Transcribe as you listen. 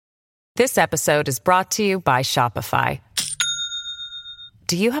This episode is brought to you by Shopify.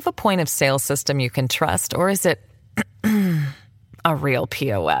 Do you have a point of sale system you can trust, or is it a real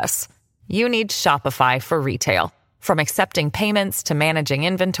POS? You need Shopify for retail. From accepting payments to managing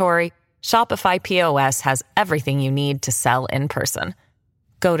inventory, Shopify POS has everything you need to sell in person.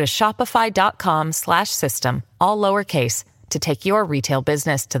 Go to shopify.com/system, all lowercase, to take your retail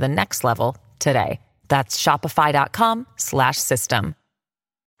business to the next level today. That's shopify.com/system.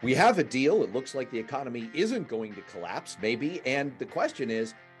 We have a deal. It looks like the economy isn't going to collapse, maybe. And the question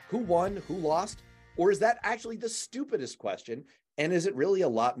is, who won, who lost? Or is that actually the stupidest question? And is it really a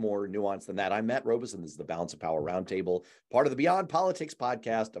lot more nuanced than that? I'm Matt Robeson. This is the Balance of Power Roundtable, part of the Beyond Politics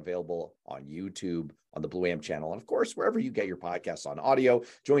podcast, available on YouTube, on the Blue Amp channel, and of course, wherever you get your podcasts on audio.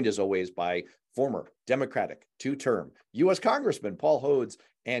 Joined as always by former Democratic two-term U.S. Congressman Paul Hodes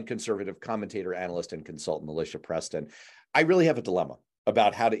and conservative commentator, analyst, and consultant Alicia Preston. I really have a dilemma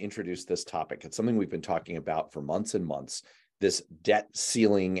about how to introduce this topic. It's something we've been talking about for months and months, this debt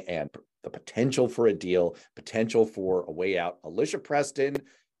ceiling and the potential for a deal, potential for a way out. Alicia Preston,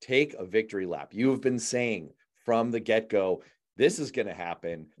 take a victory lap. You have been saying from the get-go, this is going to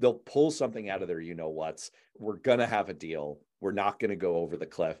happen. They'll pull something out of their you-know-whats. We're going to have a deal. We're not going to go over the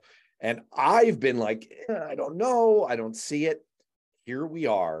cliff. And I've been like, I don't know. I don't see it. Here we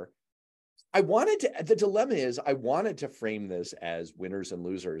are. The dilemma is I wanted to frame this as winners and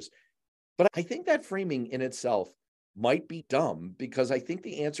losers, but I think that framing in itself might be dumb because I think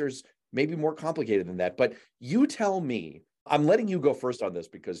the answers may be more complicated than that. But you tell me, I'm letting you go first on this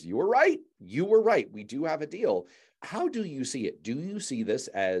because you were right. You were right. We do have a deal. How do you see it? Do you see this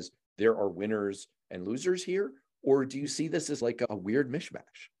as there are winners and losers here? Or do you see this as like a weird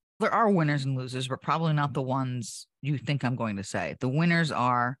mishmash? There are winners and losers, but probably not the ones you think I'm going to say. The winners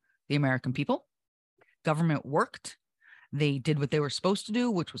are the American people. Government worked. They did what they were supposed to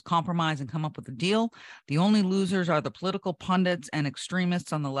do, which was compromise and come up with a deal. The only losers are the political pundits and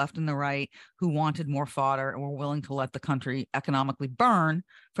extremists on the left and the right who wanted more fodder and were willing to let the country economically burn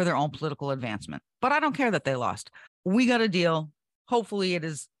for their own political advancement. But I don't care that they lost. We got a deal. Hopefully it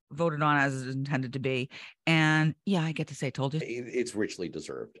is voted on as it is intended to be. And yeah, I get to say, told you. It's richly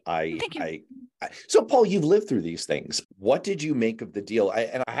deserved. Thank you. So Paul, you've lived through these things. What did you make of the deal?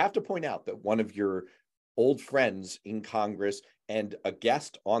 And I have to point out that one of your old friends in Congress and a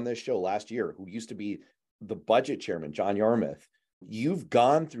guest on this show last year, who used to be the budget chairman, John Yarmuth, you've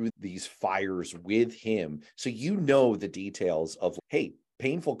gone through these fires with him. So you know the details of, hey,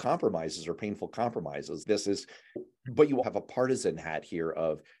 painful compromises are painful compromises. But you have a partisan hat here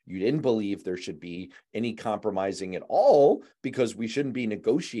of you didn't believe there should be any compromising at all because we shouldn't be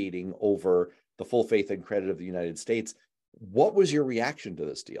negotiating over the full faith and credit of the United States. What was your reaction to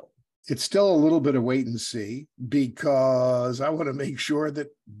this deal? It's still a little bit of wait and see because I want to make sure that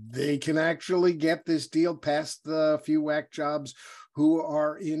they can actually get this deal past the few whack jobs who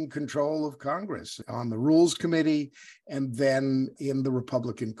are in control of Congress on the Rules Committee and then in the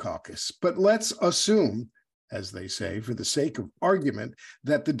Republican caucus. But let's assume, as they say, for the sake of argument,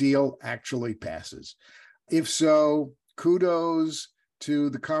 that the deal actually passes. If so, kudos to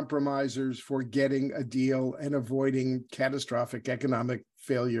the compromisers for getting a deal and avoiding catastrophic economic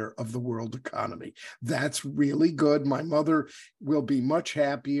failure of the world economy. That's really good. My mother will be much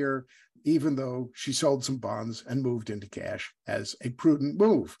happier, even though she sold some bonds and moved into cash as a prudent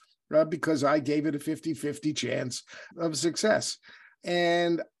move, because I gave it a 50-50 chance of success.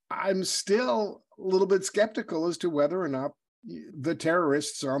 And I'm still a little bit skeptical as to whether or not the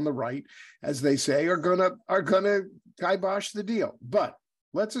terrorists on the right, as they say, are gonna kibosh the deal. But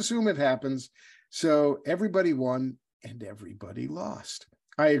let's assume it happens. So everybody won and everybody lost.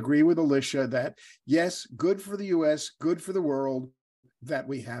 I agree with Alicia that, yes, good for the U.S., good for the world that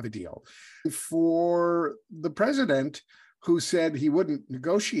we have a deal. For the president, who said he wouldn't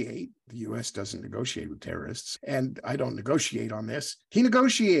negotiate, the U.S. doesn't negotiate with terrorists, and I don't negotiate on this, he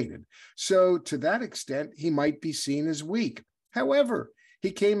negotiated. So to that extent, he might be seen as weak. However,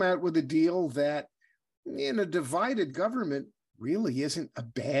 he came out with a deal that in a divided government really isn't a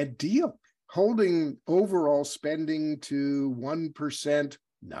bad deal. Holding overall spending to 1%,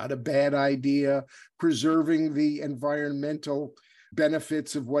 not a bad idea. Preserving the environmental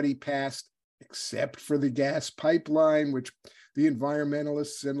benefits of what he passed, except for the gas pipeline, which the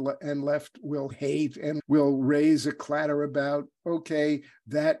environmentalists and left will hate and will raise a clatter about. Okay,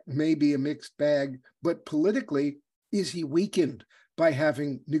 that may be a mixed bag, but politically, is he weakened by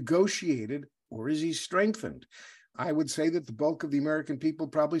having negotiated or is he strengthened? I would say that the bulk of the American people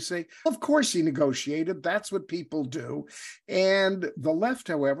probably say, of course he negotiated. That's what people do. And the left,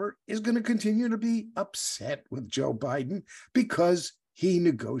 however, is going to continue to be upset with Joe Biden because he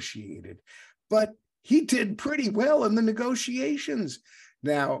negotiated. But he did pretty well in the negotiations.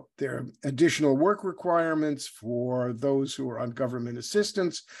 Now, there are additional work requirements for those who are on government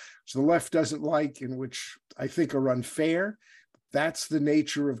assistance, which the left doesn't like, and which I think are unfair. That's the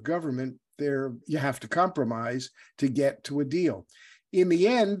nature of government. There, you have to compromise to get to a deal. In the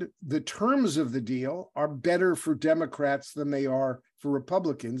end, the terms of the deal are better for Democrats than they are for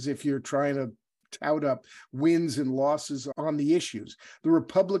Republicans if you're trying to tout up wins and losses on the issues. The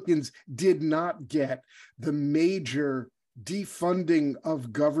Republicans did not get the major defunding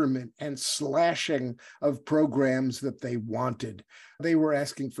of government and slashing of programs that they wanted. They were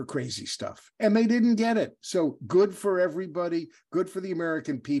asking for crazy stuff, and they didn't get it. So good for everybody, good for the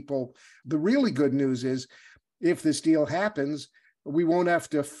American people. The really good news is, if this deal happens, we won't have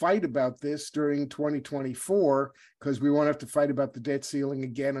to fight about this during 2024, because we won't have to fight about the debt ceiling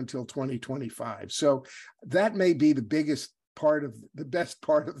again until 2025. So that may be the best part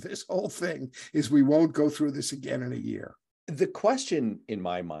of this whole thing, is we won't go through this again in a year. The question in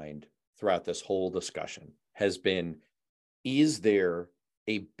my mind throughout this whole discussion has been, is there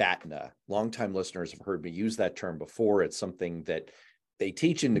a BATNA? Longtime listeners have heard me use that term before. It's something that they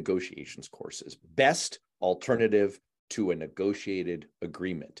teach in negotiations courses. Best alternative to a negotiated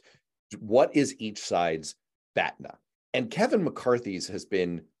agreement. What is each side's BATNA? And Kevin McCarthy's has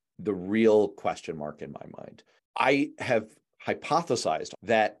been the real question mark in my mind. I have hypothesized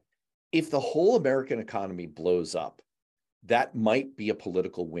that if the whole American economy blows up, that might be a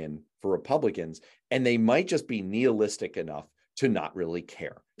political win for Republicans, and they might just be nihilistic enough to not really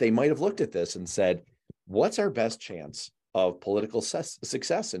care. They might have looked at this and said, what's our best chance of political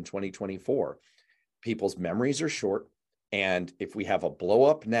success in 2024? People's memories are short, and if we have a blow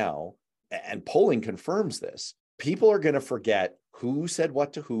up now, and polling confirms this, people are going to forget who said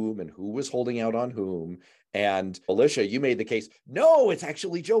what to whom and who was holding out on whom. And Alicia, you made the case, no, it's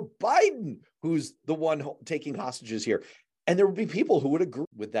actually Joe Biden who's the one taking hostages here. And there would be people who would agree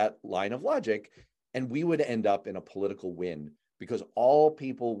with that line of logic, and we would end up in a political win, because all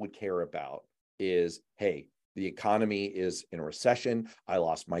people would care about is, hey, the economy is in a recession. I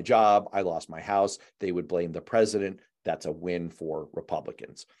lost my job. I lost my house. They would blame the president. That's a win for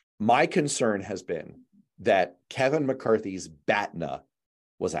Republicans. My concern has been that Kevin McCarthy's BATNA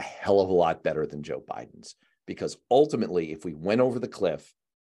was a hell of a lot better than Joe Biden's, because ultimately, if we went over the cliff,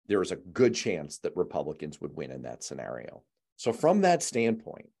 there is a good chance that Republicans would win in that scenario. So from that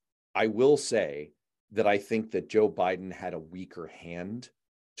standpoint, I will say that I think that Joe Biden had a weaker hand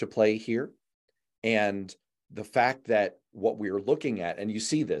to play here. And the fact that what we are looking at, and you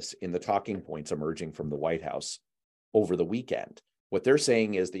see this in the talking points emerging from the White House over the weekend, what they're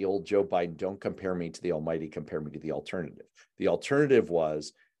saying is the old Joe Biden, don't compare me to the almighty, compare me to the alternative. The alternative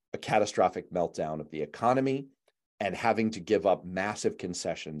was a catastrophic meltdown of the economy and having to give up massive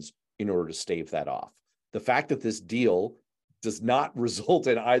concessions in order to stave that off. The fact that this deal does not result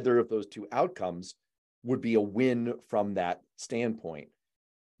in either of those two outcomes would be a win from that standpoint.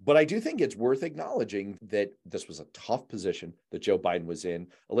 But I do think it's worth acknowledging that this was a tough position that Joe Biden was in.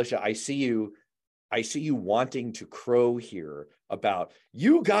 Alicia, I see you wanting to crow here about,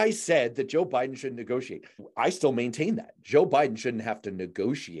 you guys said that Joe Biden shouldn't negotiate. I still maintain that. Joe Biden shouldn't have to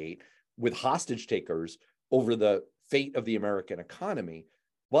negotiate with hostage takers over the fate of the American economy,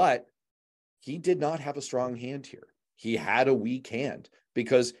 but he did not have a strong hand here. He had a weak hand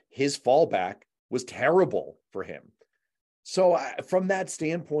because his fallback was terrible for him. So from that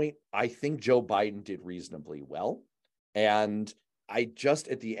standpoint, I think Joe Biden did reasonably well. And I just,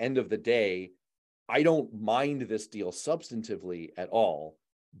 at the end of the day, I don't mind this deal substantively at all,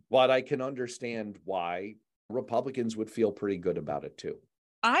 but I can understand why Republicans would feel pretty good about it too.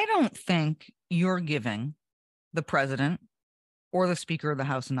 I don't think you're giving the president or the Speaker of the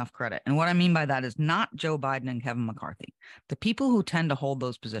House enough credit. And what I mean by that is not Joe Biden and Kevin McCarthy, the people who tend to hold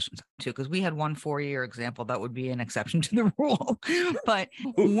those positions too, because we had one 4-year example that would be an exception to the rule. But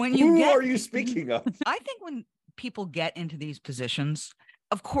when you who are you speaking of? I think when people get into these positions,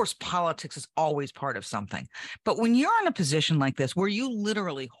 of course, politics is always part of something. But when you're in a position like this, where you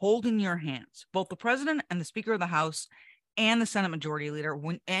literally hold in your hands both the president and the Speaker of the House and the Senate Majority Leader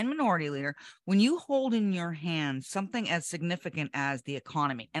and Minority Leader, when you hold in your hands something as significant as the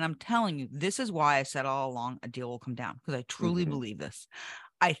economy, and I'm telling you, this is why I said all along a deal will come down, because I truly believe this.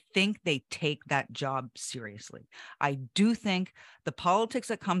 I think they take that job seriously. I do think the politics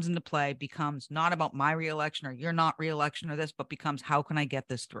that comes into play becomes not about my reelection or you're not reelection or this, but becomes, how can I get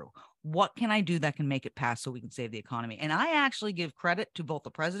this through? What can I do that can make it pass so we can save the economy? And I actually give credit to both the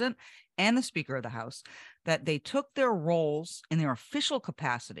president and the Speaker of the House that they took their roles in their official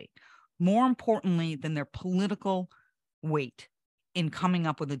capacity, more importantly than their political weight, in coming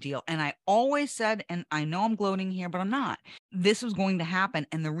up with a deal. And I always said, and I know I'm gloating here, but I'm not, this was going to happen.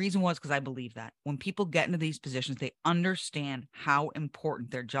 And the reason was because I believe that when people get into these positions, they understand how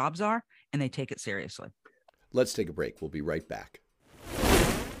important their jobs are and they take it seriously. Let's take a break. We'll be right back.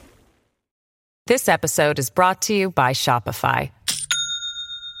 This episode is brought to you by Shopify.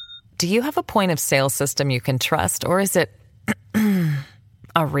 Do you have a point of sale system you can trust, or is it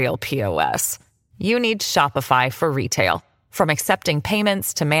a real POS? You need Shopify for retail. From accepting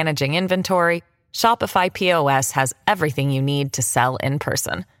payments to managing inventory, Shopify POS has everything you need to sell in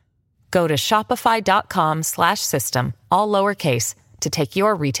person. Go to shopify.com/system, all lowercase, to take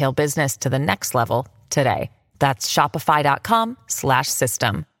your retail business to the next level today. That's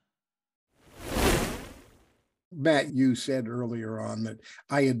shopify.com/system. Matt, you said earlier on that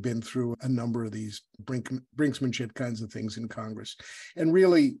I had been through a number of these brinksmanship kinds of things in Congress. And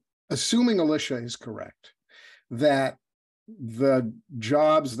really, assuming Alicia is correct, that the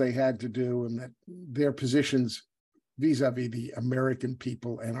jobs they had to do and that their positions vis-a-vis the American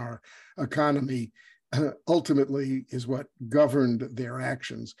people and our economy ultimately is what governed their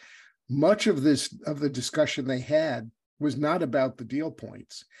actions. Much of the discussion they had was not about the deal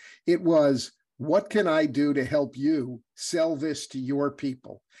points. It was, what can I do to help you sell this to your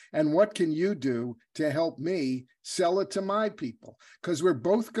people? And what can you do to help me sell it to my people? Because we're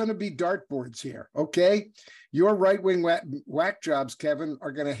both going to be dartboards here, okay? Your right-wing whack jobs, Kevin,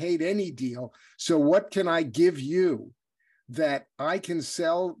 are going to hate any deal. So what can I give you that I can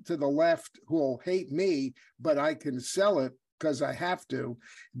sell to the left who will hate me, but I can sell it because I have to?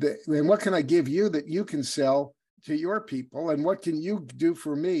 And what can I give you that you can sell to your people? And what can you do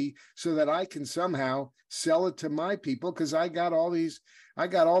for me so that I can somehow sell it to my people? Because I got all the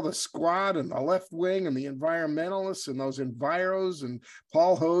squad and the left wing and the environmentalists and those enviros and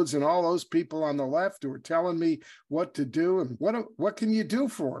Paul Hodes and all those people on the left who are telling me what to do and what can you do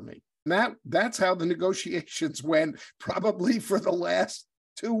for me? And that's how the negotiations went, probably for the last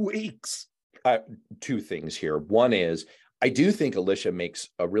 2 weeks. Two things here. One is, I do think Alicia makes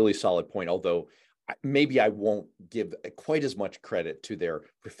a really solid point, although maybe I won't give quite as much credit to their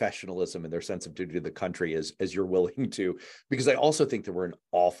professionalism and their sense of duty to the country as you're willing to, because I also think there were an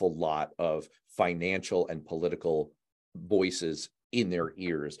awful lot of financial and political voices in their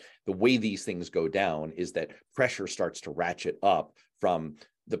ears. The way these things go down is that pressure starts to ratchet up from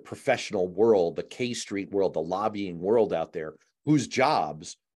the professional world, the K Street world, the lobbying world out there, whose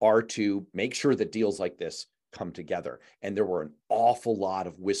jobs are to make sure that deals like this come together. And there were an awful lot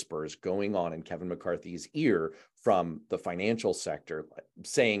of whispers going on in Kevin McCarthy's ear from the financial sector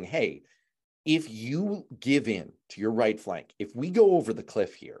saying, hey, if you give in to your right flank, if we go over the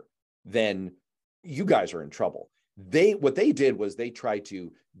cliff here, then you guys are in trouble. What they did was they tried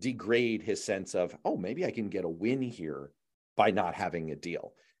to degrade his sense of, oh, maybe I can get a win here by not having a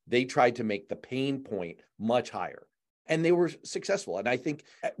deal. They tried to make the pain point much higher, and they were successful. And I think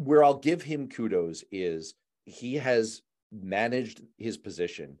where I'll give him kudos is he has managed his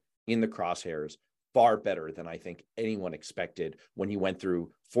position in the crosshairs far better than I think anyone expected when he went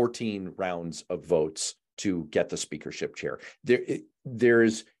through 14 rounds of votes to get the speakership chair.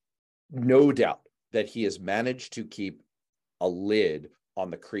 There's no doubt that he has managed to keep a lid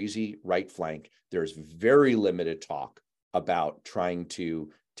on the crazy right flank. There's very limited talk about trying to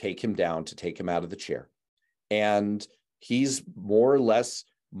take him down, to take him out of the chair. And he's more or less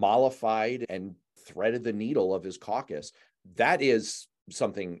mollified and threaded the needle of his caucus. That is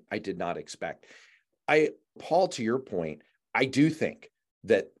something I did not expect. Paul, to your point, I do think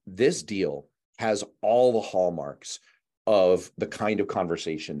that this deal has all the hallmarks of the kind of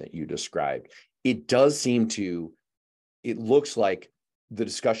conversation that you described. It looks like the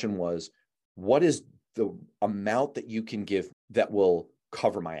discussion was, what is the amount that you can give that will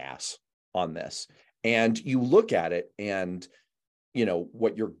cover my ass on this? And you look at it and,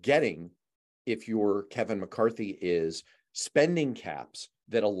 what you're getting if you're Kevin McCarthy is spending caps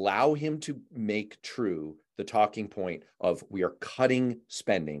that allow him to make true the talking point of, we are cutting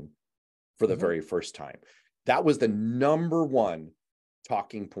spending for the very first time. That was the number one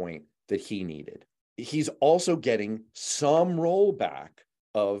talking point that he needed. He's also getting some rollback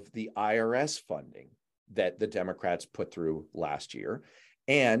of the IRS funding that the Democrats put through last year.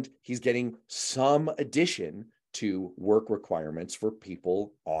 And he's getting some addition to work requirements for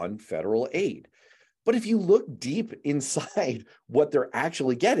people on federal aid. But if you look deep inside what they're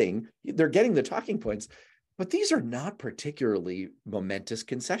actually getting, they're getting the talking points, but these are not particularly momentous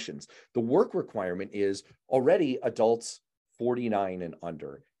concessions. The work requirement is already adults 49 and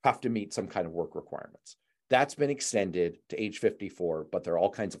under have to meet some kind of work requirements. That's been extended to age 54, but there are all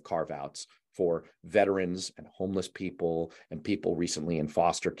kinds of carve-outs for veterans and homeless people and people recently in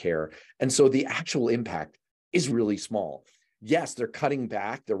foster care. And so the actual impact is really small. Yes, they're cutting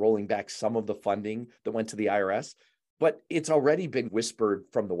back, they're rolling back some of the funding that went to the IRS, but it's already been whispered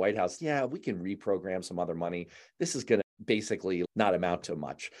from the White House, yeah, we can reprogram some other money. This is going to basically not amount to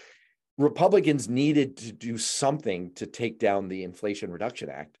much. Republicans needed to do something to take down the Inflation Reduction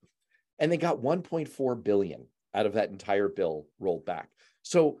Act, and they got $1.4 billion out of that entire bill rolled back.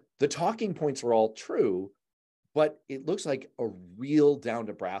 So the talking points are all true, but it looks like a real down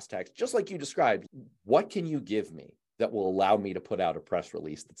to brass tacks, just like you described. What can you give me that will allow me to put out a press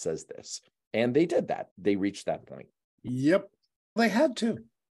release that says this? And they did that. They reached that point. Yep. They had to.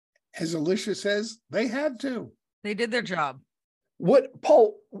 As Alicia says, they had to. They did their job. What,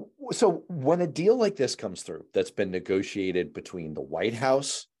 Paul, so when a deal like this comes through that's been negotiated between the White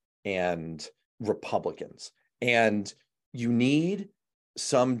House and Republicans, and you need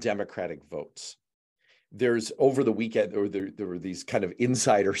some Democratic votes, there's over the weekend, or there were these kind of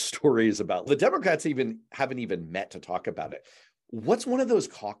insider stories about the Democrats haven't even met to talk about it. What's one of those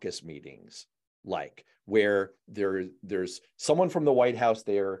caucus meetings like, where there's someone from the White House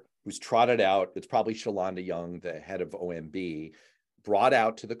there who's trotted out, it's probably Shalonda Young, the head of OMB, brought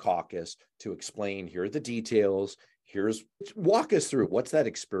out to the caucus to explain, here are the details, walk us through, what's that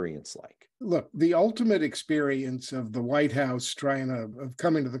experience like? Look, the ultimate experience of the White House of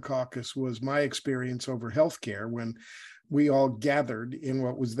coming to the caucus was my experience over healthcare, when we all gathered in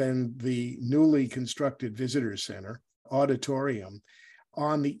what was then the newly constructed visitor center auditorium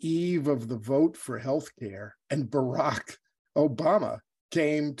on the eve of the vote for healthcare, and Barack Obama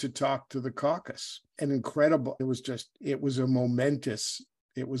came to talk to the caucus. An incredible, it was a momentous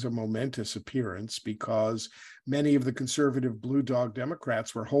appearance, because many of the conservative blue dog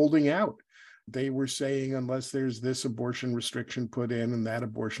Democrats were holding out. They were saying, unless there's this abortion restriction put in and that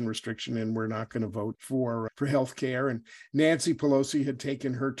abortion restriction in, we're not going to vote for health care. And Nancy Pelosi had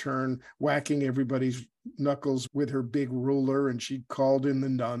taken her turn whacking everybody's knuckles with her big ruler, and she called in the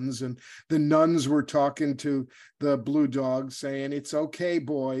nuns, and the nuns were talking to the blue dogs saying, it's okay,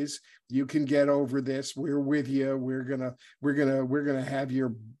 boys, you can get over this, we're with you, we're gonna have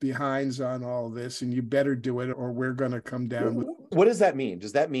your behinds on all this, and you better do it or we're gonna come down with. What does that mean?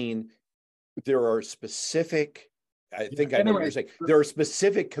 Does that mean there are specific, I know what you're saying, there are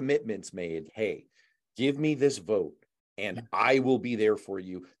specific commitments made? Hey, give me this vote and I will be there for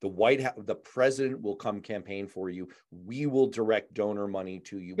you. The White House, the president will come campaign for you. We will direct donor money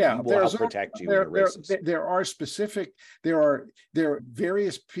to you. We will help protect you in the races. There are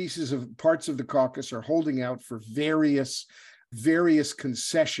various parts of the caucus are holding out for various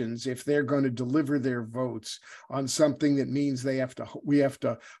concessions if they're going to deliver their votes on something that means we have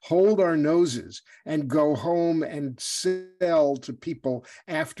to hold our noses and go home and sell to people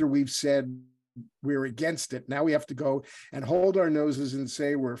after we've said we're against it. Now we have to go and hold our noses and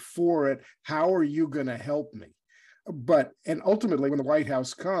say we're for it. How are you going to help me? And ultimately, when the White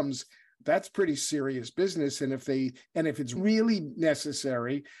House comes, that's pretty serious business. And if it's really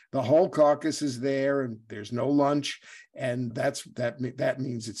necessary, the whole caucus is there and there's no lunch, and that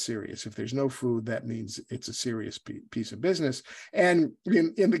means it's serious. If there's no food, that means it's a serious piece of business. And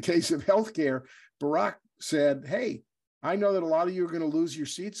in the case of healthcare, Barack said, hey, I know that a lot of you are going to lose your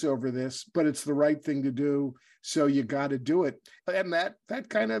seats over this, but it's the right thing to do, so you got to do it. And that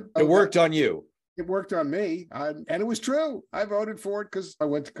kind of... It worked on you. It worked on me, and it was true. I voted for it because I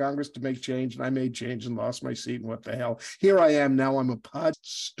went to Congress to make change, and I made change and lost my seat, and what the hell. Here I am now. I'm a pod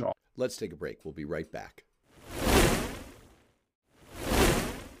star. Let's take a break. We'll be right back.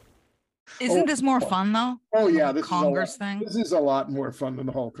 Isn't this more fun, though? Oh, yeah. This Congress thing? This is a lot more fun than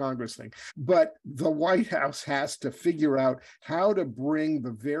the whole Congress thing. But the White House has to figure out how to bring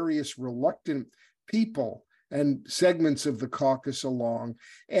the various reluctant people and segments of the caucus along.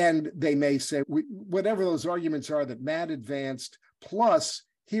 And they may say, whatever those arguments are that Matt advanced, plus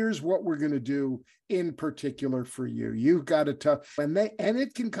here's what we're going to do in particular for you. You've got a tough, and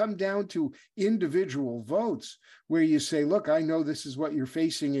it can come down to individual votes where you say, look, I know this is what you're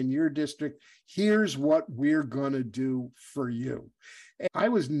facing in your district. Here's what we're going to do for you.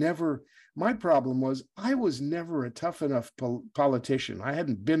 And my problem was I was never a tough enough politician. I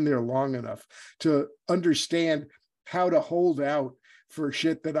hadn't been there long enough to understand how to hold out for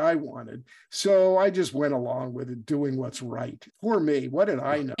shit that I wanted. So I just went along with it, doing what's right for me. What did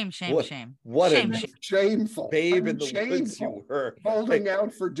I know? Shame. What shame. Shameful. Babe in the woods you were. Holding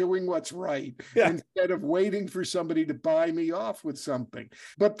out for doing what's right instead of waiting for somebody to buy me off with something.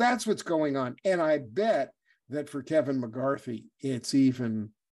 But that's what's going on. And I bet that for Kevin McCarthy, it's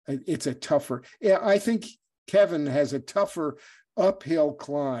a tougher. I think Kevin has a tougher uphill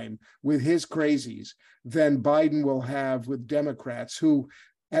climb with his crazies than Biden will have with Democrats who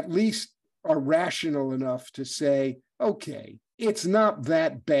at least are rational enough to say, okay, it's not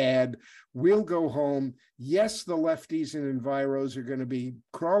that bad. We'll go home. Yes, the lefties and enviros are going to be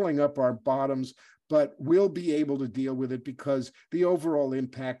crawling up our bottoms, but we'll be able to deal with it because the overall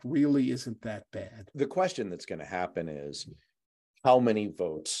impact really isn't that bad. The question that's going to happen is how many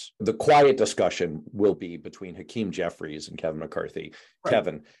votes? The quiet discussion will be between Hakeem Jeffries and Kevin McCarthy. Right.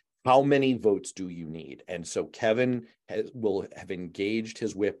 Kevin, how many votes do you need? And so Kevin will have engaged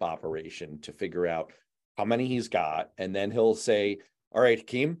his whip operation to figure out how many he's got. And then he'll say, all right,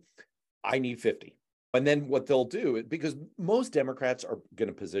 Hakeem, I need 50. And then what they'll do, because most Democrats are going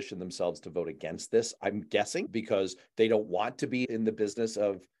to position themselves to vote against this, I'm guessing, because they don't want to be in the business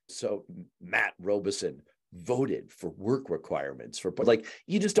of, so Matt Robeson voted for work requirements for, like,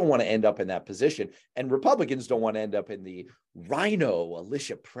 you just don't want to end up in that position. And Republicans don't want to end up in the Rhino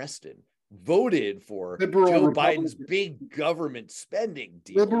Alicia Preston voted for Joe Biden's big government spending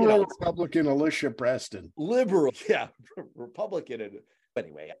deal. Liberal Republican Alicia Preston. Liberal, yeah, Republican. And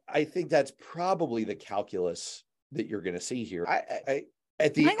anyway, I think that's probably the calculus that you're going to see here. I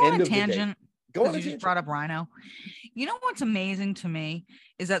at the end of the day, you just brought up Rhino. You know what's amazing to me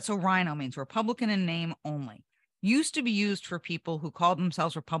is that Rhino means Republican in name only. Used to be used for people who called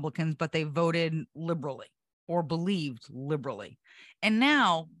themselves Republicans, but they voted liberally or believed liberally. And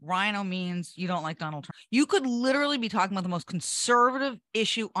now Rhino means you don't like Donald Trump. You could literally be talking about the most conservative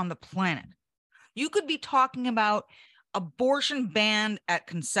issue on the planet. You could be talking about abortion banned at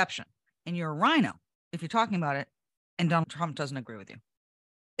conception, and you're a Rhino if you're talking about it, and Donald Trump doesn't agree with you.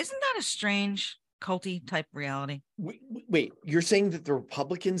 Isn't that a strange culty type reality? Wait, you're saying that the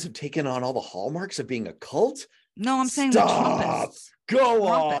Republicans have taken on all the hallmarks of being a cult? No, I'm saying the Trumpists. Go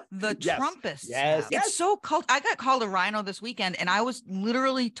on. The yes. Trumpists. Yes. It's so cult. I got called a Rhino this weekend, and I was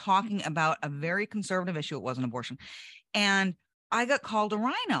literally talking about a very conservative issue. It wasn't abortion. And I got called a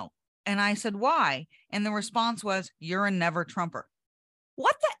Rhino. And I said, why? And the response was, you're a never Trumper.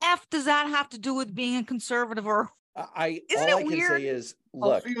 What the F does that have to do with being a conservative? Or all I can say is,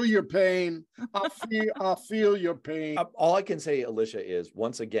 look, I'll feel your pain. I'll feel your pain. All I can say, Alicia, is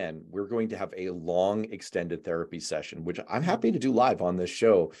once again, we're going to have a long extended therapy session, which I'm happy to do live on this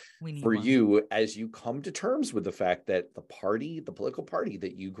show for you as you come to terms with the fact that the political party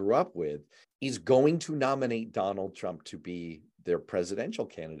that you grew up with is going to nominate Donald Trump to be their presidential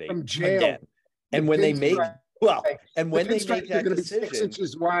candidate from jail. Again. And when they make that decision, 6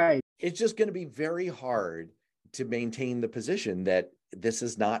 inches wide. It's just going to be very hard to maintain the position that this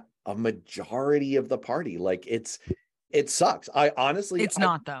is not a majority of the party. Like it sucks. I honestly, it's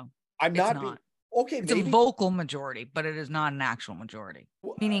not though. I'm not. Okay, it's maybe a vocal majority, but it is not an actual majority.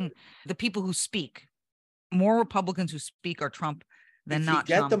 Meaning the people who speak, more Republicans who speak are Trump than not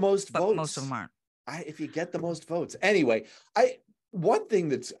Trump. The most votes, most of them aren't. If you get the most votes, anyway.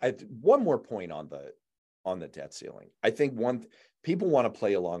 One more point on the debt ceiling. I think people want to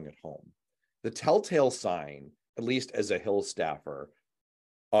play along at home. The telltale sign, at least as a Hill staffer,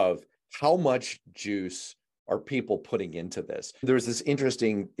 of how much juice are people putting into this. There was this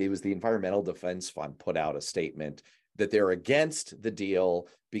interesting, it was the Environmental Defense Fund put out a statement that they're against the deal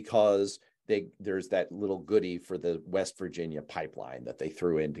because there's that little goodie for the West Virginia pipeline that they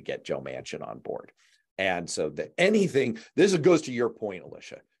threw in to get Joe Manchin on board. And so this goes to your point,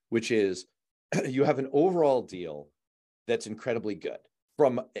 Alicia, which is you have an overall deal that's incredibly good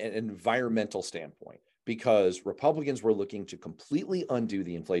from an environmental standpoint, because Republicans were looking to completely undo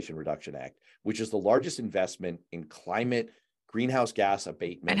the Inflation Reduction Act, which is the largest investment in climate greenhouse gas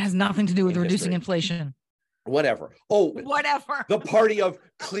abatement. It has nothing to do with reducing inflation. Whatever. The party of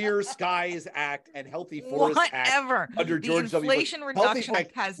Clear Skies Act and Healthy Forests Act under George W. Bush. The Inflation Reduction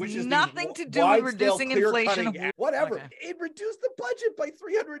Act has nothing to do with reducing inflation. Whatever. Okay. It reduced the budget by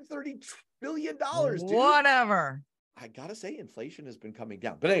 $330 billion, dude. Whatever. I gotta say, inflation has been coming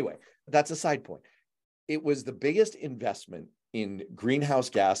down. But anyway, that's a side point. It was the biggest investment in greenhouse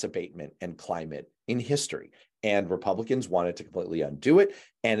gas abatement and climate in history. And Republicans wanted to completely undo it.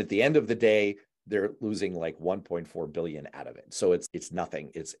 And at the end of the day, they're losing like 1.4 billion out of it. So it's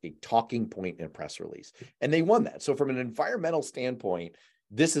nothing. It's a talking point in a press release. And they won that. So from an environmental standpoint,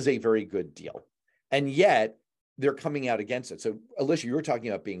 this is a very good deal. And yet they're coming out against it. So Alicia, you were talking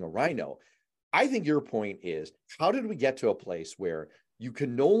about being a Rhino. I think your point is, how did we get to a place where you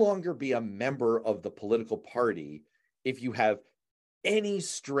can no longer be a member of the political party if you have any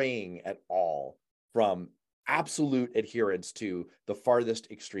straying at all from absolute adherence to the farthest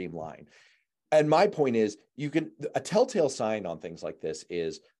extreme line? And my point is, a telltale sign on things like this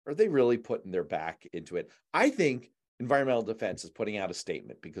is, are they really putting their back into it? I think Environmental Defense is putting out a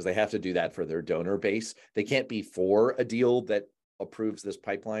statement because they have to do that for their donor base. They can't be for a deal that approves this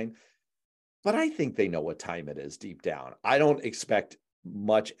pipeline. But I think they know what time it is deep down. I don't expect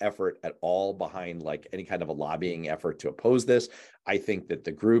much effort at all behind like any kind of a lobbying effort to oppose this. I think that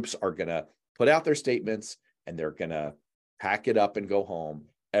the groups are going to put out their statements and they're going to pack it up and go home.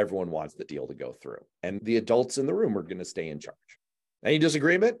 Everyone wants the deal to go through. And the adults in the room are going to stay in charge. Any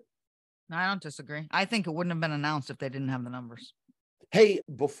disagreement? No, I don't disagree. I think it wouldn't have been announced if they didn't have the numbers. Hey,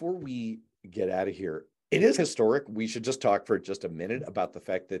 before we get out of here, it is historic. We should just talk for just a minute about the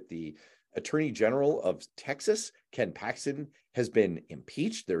fact that the Attorney General of Texas, Ken Paxton, has been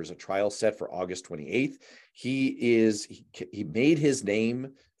impeached. There's a trial set for August 28th. He made his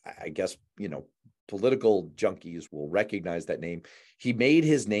name, I guess, political junkies will recognize that name. He made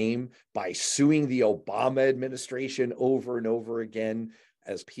his name by suing the Obama administration over and over again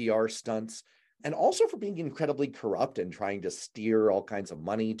as PR stunts, and also for being incredibly corrupt and trying to steer all kinds of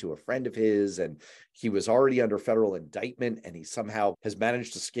money to a friend of his. And he was already under federal indictment and he somehow has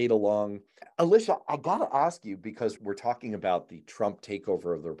managed to skate along. Alicia, I got to ask you, because we're talking about the Trump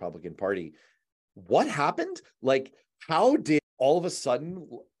takeover of the Republican Party, what happened? Like, how did all of a sudden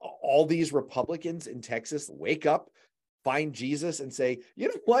all these Republicans in Texas wake up, find Jesus and say, you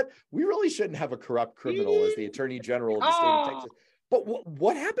know what? We really shouldn't have a corrupt criminal as the Attorney General of the state of Texas. But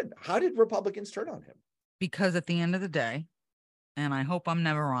what happened? How did Republicans turn on him? Because at the end of the day, and I hope I'm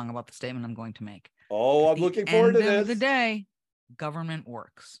never wrong about the statement I'm going to make. Oh, I'm looking forward to this. At the end of the day, government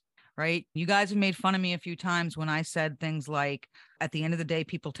works, right? You guys have made fun of me a few times when I said things like, at the end of the day,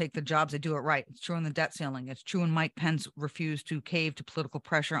 people take the jobs, they do it right. It's true in the debt ceiling. It's true when Mike Pence refused to cave to political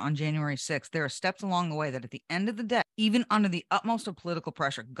pressure on January 6th. There are steps along the way that at the end of the day, even under the utmost of political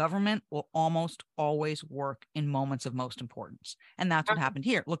pressure, government will almost always work in moments of most importance. And that's what happened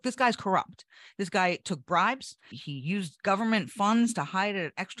here. Look, this guy's corrupt. This guy took bribes. He used government funds to hide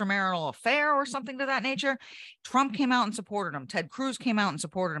an extramarital affair or something to that nature. Trump came out and supported him. Ted Cruz came out and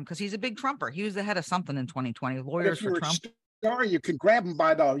supported him because he's a big Trumper. He was the head of something in 2020. Lawyers for Trump. Or you can grab them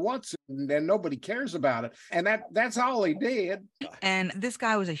by the once and then nobody cares about it. And that's all he did. And this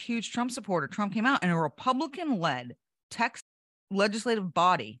guy was a huge Trump supporter. Trump came out and a Republican-led Texas legislative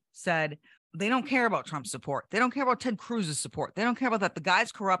body said they don't care about Trump's support. They don't care about Ted Cruz's support. They don't care about that. The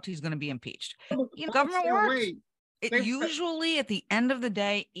guy's corrupt. He's going to be impeached. Government works. It usually at the end of the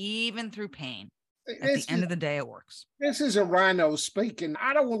day, even through pain, at the end of the day, it works. This is a rhino speaking.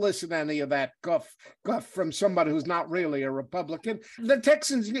 I don't want to listen to any of that guff from somebody who's not really a Republican. The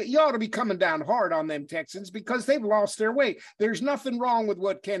Texans, you ought to be coming down hard on them Texans because they've lost their way. There's nothing wrong with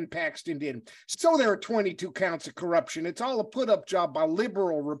what Ken Paxton did. So there are 22 counts of corruption. It's all a put-up job by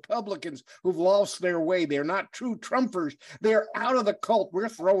liberal Republicans who've lost their way. They're not true Trumpers. They're out of the cult. We're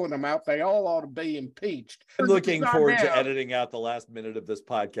throwing them out. They all ought to be impeached. I'm looking forward to editing out the last minute of this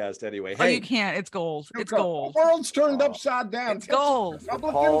podcast anyway. Hey, you can't. It's gold. It's gold. The world's turned upside down. It's gold.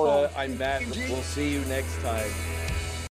 Paula, I'm Matt. We'll see you next time.